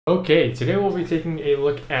Okay, today we'll be taking a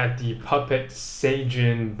look at the puppet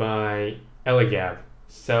Seijin by Elegab.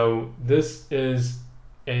 So this is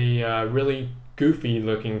a really goofy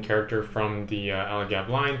looking character from the Elegab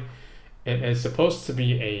line. It is supposed to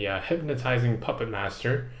be a hypnotizing puppet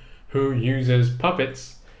master who uses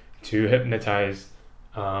puppets to hypnotize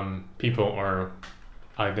people, or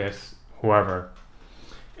I guess whoever.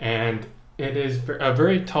 And it is a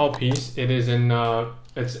very tall piece. It's in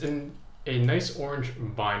a nice orange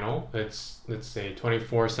vinyl. It's, let's say,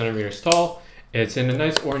 24 centimeters tall. It's in a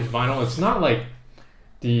nice orange vinyl. It's not like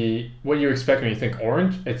what you expect when you think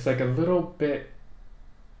orange. It's like a little bit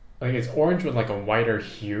like it's orange with like a whiter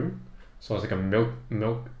hue. So it's like a milk.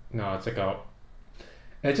 No,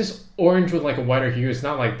 it's just orange with like a whiter hue. It's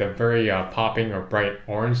not like the very popping or bright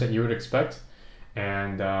orange that you would expect.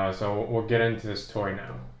 And so we'll get into this toy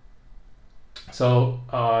now. So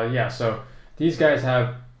yeah, so these guys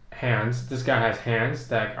have hands. This guy has hands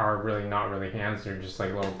that are really not really hands. They're just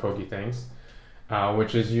like little pokey things,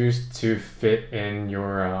 which is used to fit in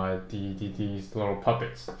your these little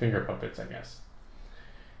puppets, finger puppets, I guess.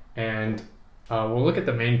 And we'll look at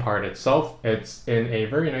the main part itself. It's in a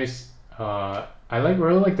very nice.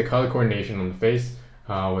 Really like the color coordination on the face,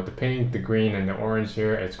 with the pink, the green, and the orange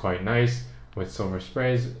here. It's quite nice with silver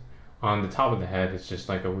sprays. On the top of the head, it's just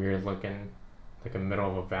like a weird looking, like a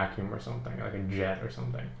middle of a vacuum or something, like a jet or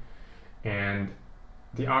something. And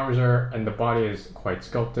the arms and the body is quite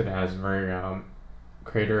sculpted. It has very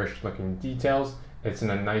craterish looking details. It's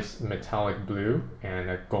in a nice metallic blue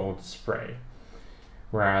and a gold spray,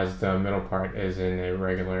 whereas the middle part is in a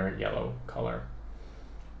regular yellow color.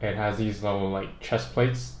 It has these little like chest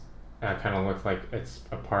plates that kind of look like it's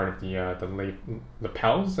a part of the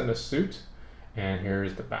lapels in a suit. And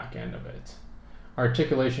here's the back end of it.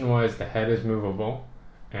 Articulation wise, the head is movable,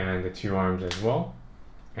 and the two arms as well,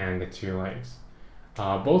 and the two legs.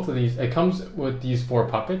 Both of these, it comes with these 4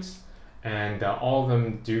 puppets, and all of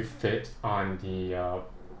them do fit on the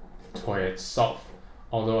toy itself,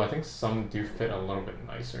 although I think some do fit a little bit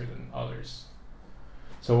nicer than others.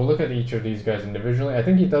 So we'll look at each of these guys individually. I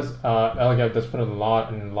think Elegab does put a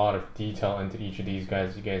lot of detail into each of these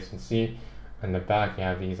guys. You guys can see in the back you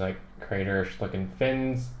have these like craterish looking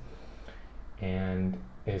fins, and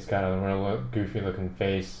it's got a real goofy looking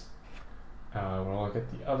face. We'll look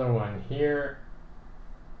at the other one here.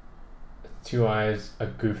 2 eyes, a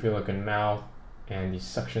goofy looking mouth, and these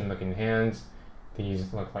suction looking hands.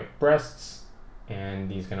 These look like breasts, and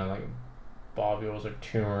these kind of like bobules or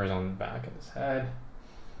tumors on the back of his head.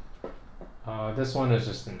 This one is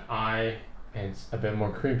just an eye. It's a bit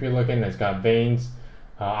more creepy looking. It's got veins.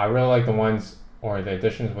 I really like the ones or the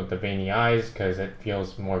additions with the veiny eyes because it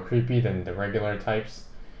feels more creepy than the regular types.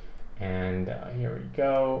 And here we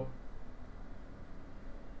go.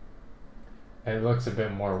 It looks a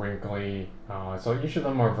bit more wrinkly. So each of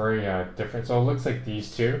them are very different. So it looks like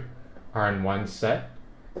these 2 are in one set,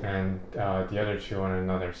 and the other 2 on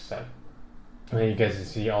another set. And then you guys can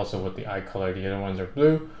see also with the eye color, the other ones are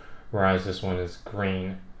blue, whereas this one is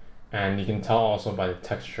green. And you can tell also by the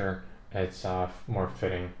texture, it's more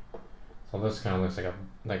fitting. So this kind of looks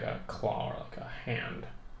like a claw or like a hand,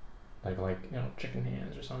 like chicken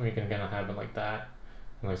hands or something. You can kind of have it like that.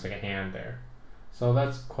 It looks like a hand there. So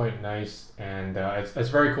that's quite nice, and it's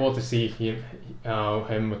very cool to see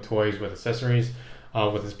him with toys with accessories,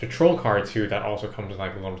 with his patrol car too. That also comes with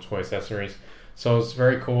like little toy accessories. So it's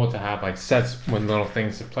very cool to have like sets with little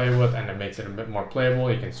things to play with, and it makes it a bit more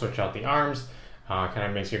playable. You can switch out the arms, kind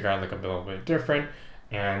of makes your guy look a little bit different.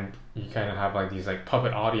 And you kind of have like these like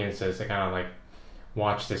puppet audiences that kind of like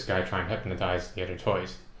watch this guy try and hypnotize the other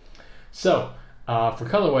toys. So for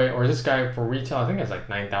colorway, or this guy for retail, I think it's like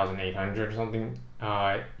 9,800 or something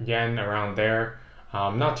yen, around there.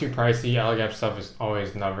 Not too pricey. Elegab stuff is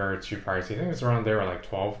always never too pricey. I think it's around there, or like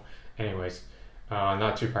 12. Anyways,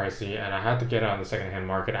 not too pricey. And I had to get it on the secondhand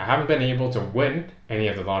market. I haven't been able to win any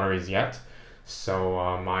of the lotteries yet,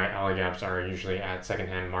 so my Elegabs are usually at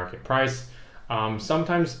secondhand market price.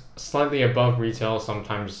 Sometimes slightly above retail,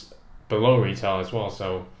 sometimes below retail as well.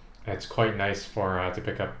 So it's quite nice for to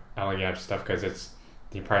pick up Elegab stuff because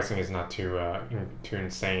the pricing is not too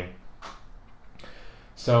insane.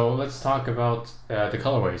 So let's talk about the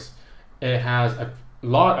colorways. It has a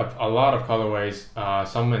lot of colorways.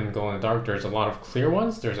 Some in glow in the dark. There's a lot of clear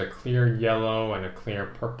ones. There's a clear yellow and a clear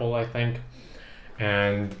purple, I think.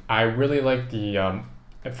 And I really like the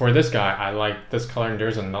for this guy, I like this color, and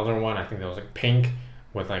there's another one, I think that was like pink,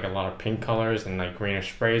 with like a lot of pink colors and like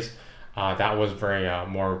greenish sprays. That was very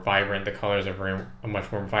more vibrant. The colors are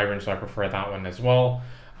much more vibrant, so I prefer that one as well.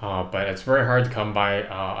 But it's very hard to come by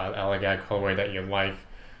an Elegab colorway that you like.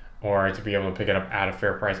 or to be able to pick it up at a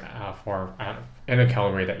fair price in a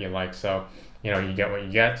colorway that you like. So, you get what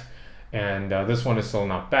you get. And this one is still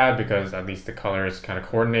not bad because at least the colors kind of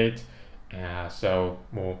coordinate. So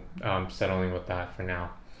we'll settling with that for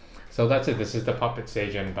now. So that's it. This is the Puppet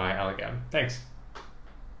Seijin by Elegab. Thanks.